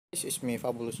This is me,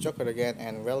 Fabulous Joker again,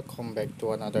 and welcome back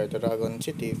to another Dragon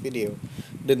City video.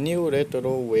 The new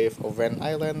retro wave of Van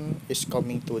Island is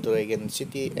coming to Dragon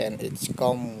City, and it's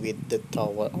come with the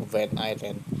Tower of Van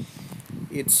Island.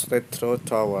 It's retro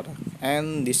tower,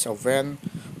 and this event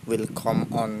will come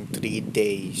on 3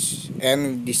 days.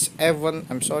 And this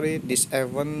event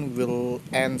will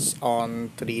ends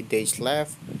on 3 days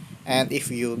left. And if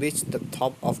you reach the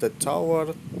top of the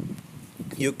tower,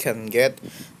 you can get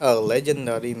a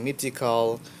legendary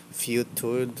mythical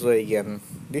future dragon.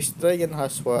 This dragon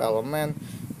has four elements.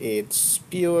 It's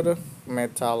pure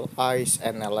metal, ice,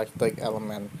 and electric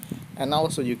element. And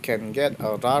also you can get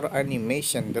a rare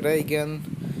animation dragon,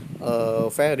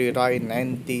 a very rare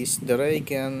 90s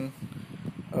dragon,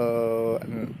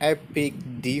 an epic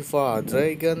diva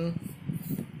dragon,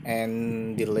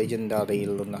 and the legendary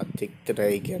lunatic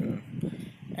dragon.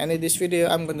 And in this video,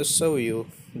 I'm going to show you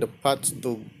the path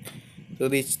to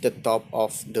reach the top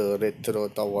of the retro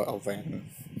tower event.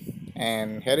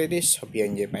 And here it is. Hope you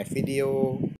enjoy my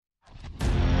video.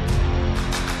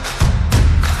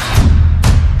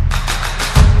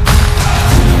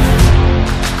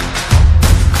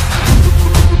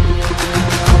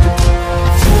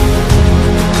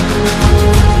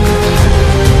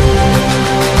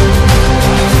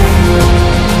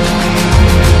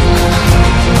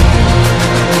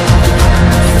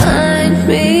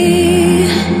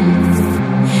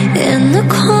 In the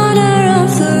corner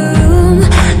of the room,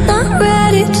 not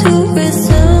ready to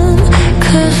resume,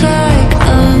 'cause like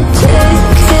I'm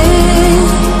taking,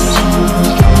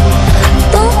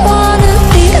 don't wanna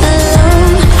be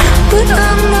alone, but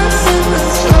I'm not super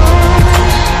strong.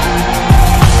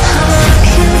 I'm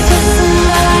looking for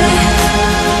somebody,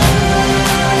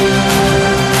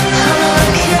 I'm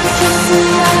looking for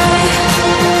somebody, I'm looking for somebody.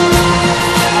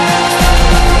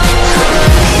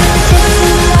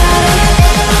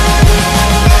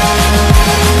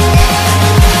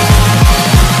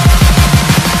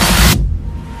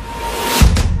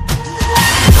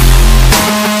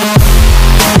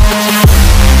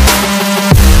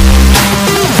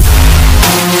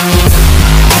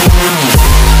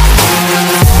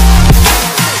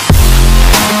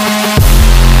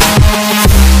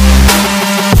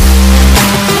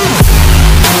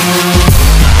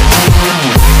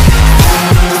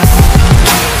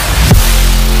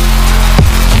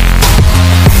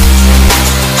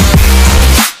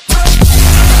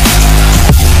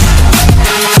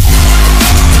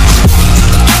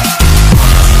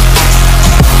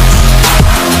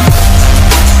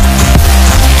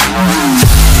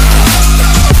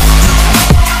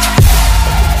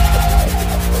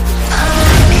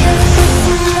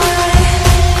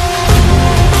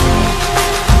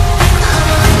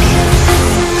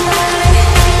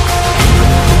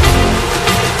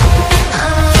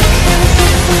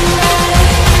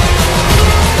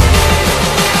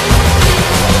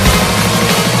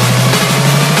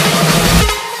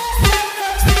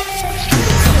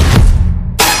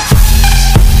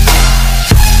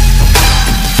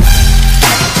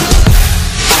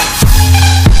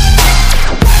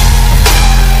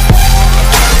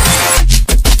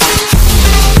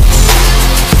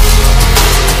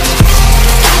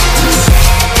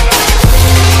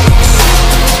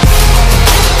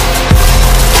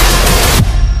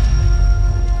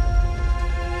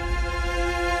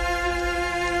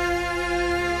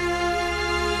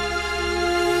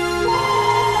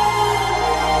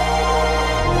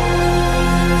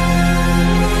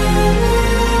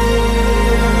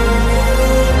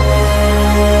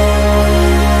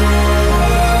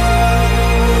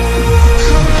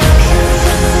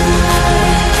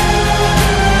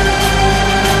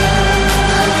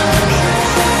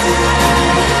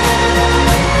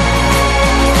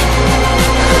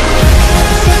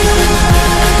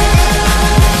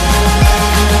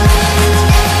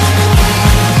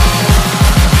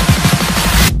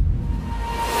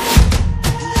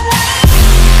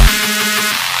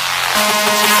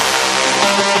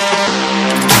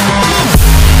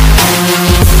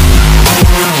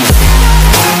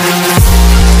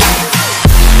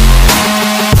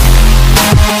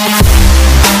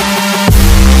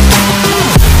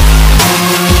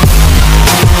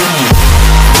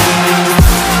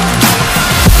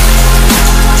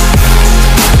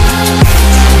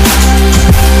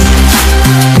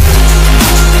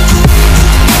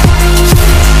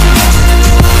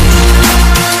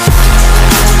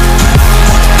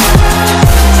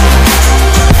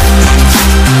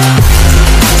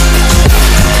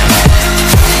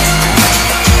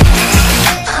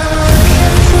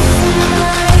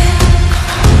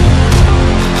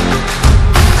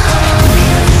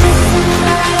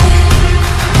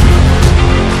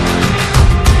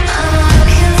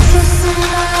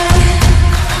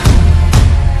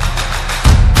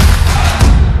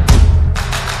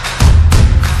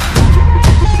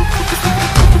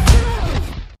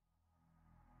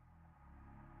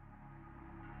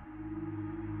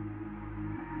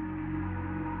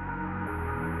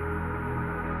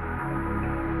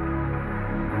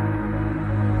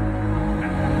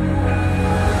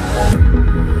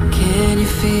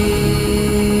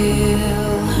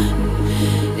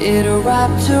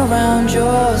 wrapped around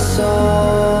your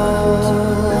soul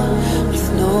with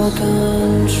no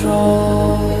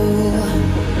control.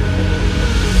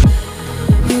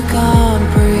 You can't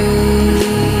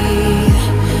breathe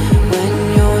when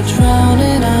you're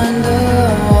drowning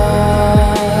underwater.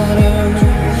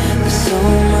 There's so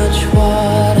much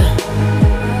water.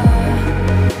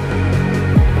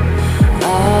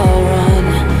 I'll run,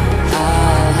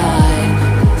 I'll hide.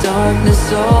 Darkness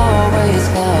always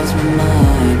clouds my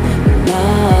mind. When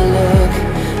I look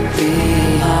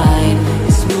behind,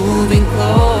 it's moving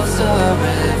closer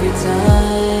every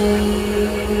time.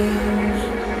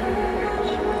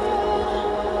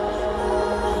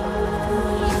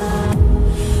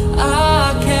 I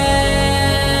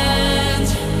can't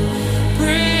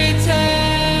pretend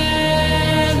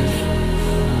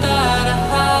that I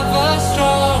have a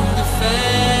strong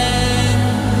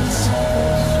defense.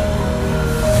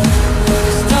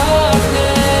 This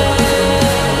darkness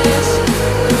is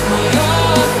my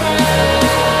old friend.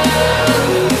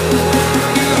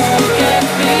 You won't get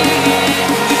me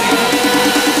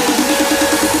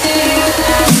till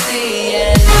that's the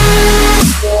end.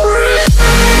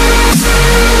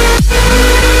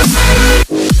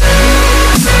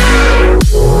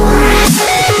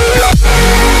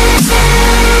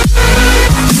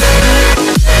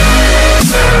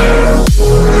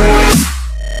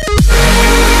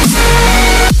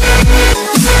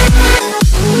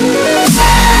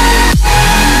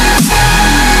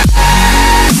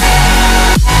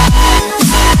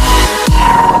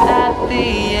 At the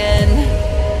end.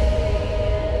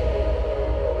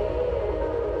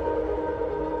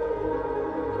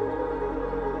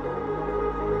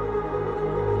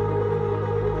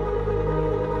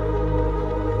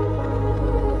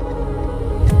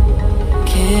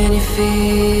 Can you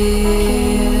feel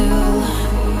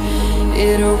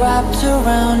it wrapped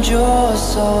around your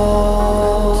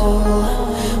soul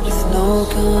with no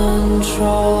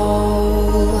control?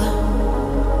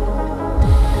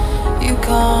 You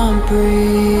can't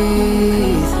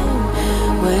breathe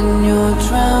when you're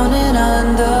drowning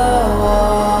underwater.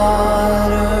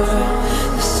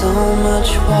 There's so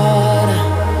much water.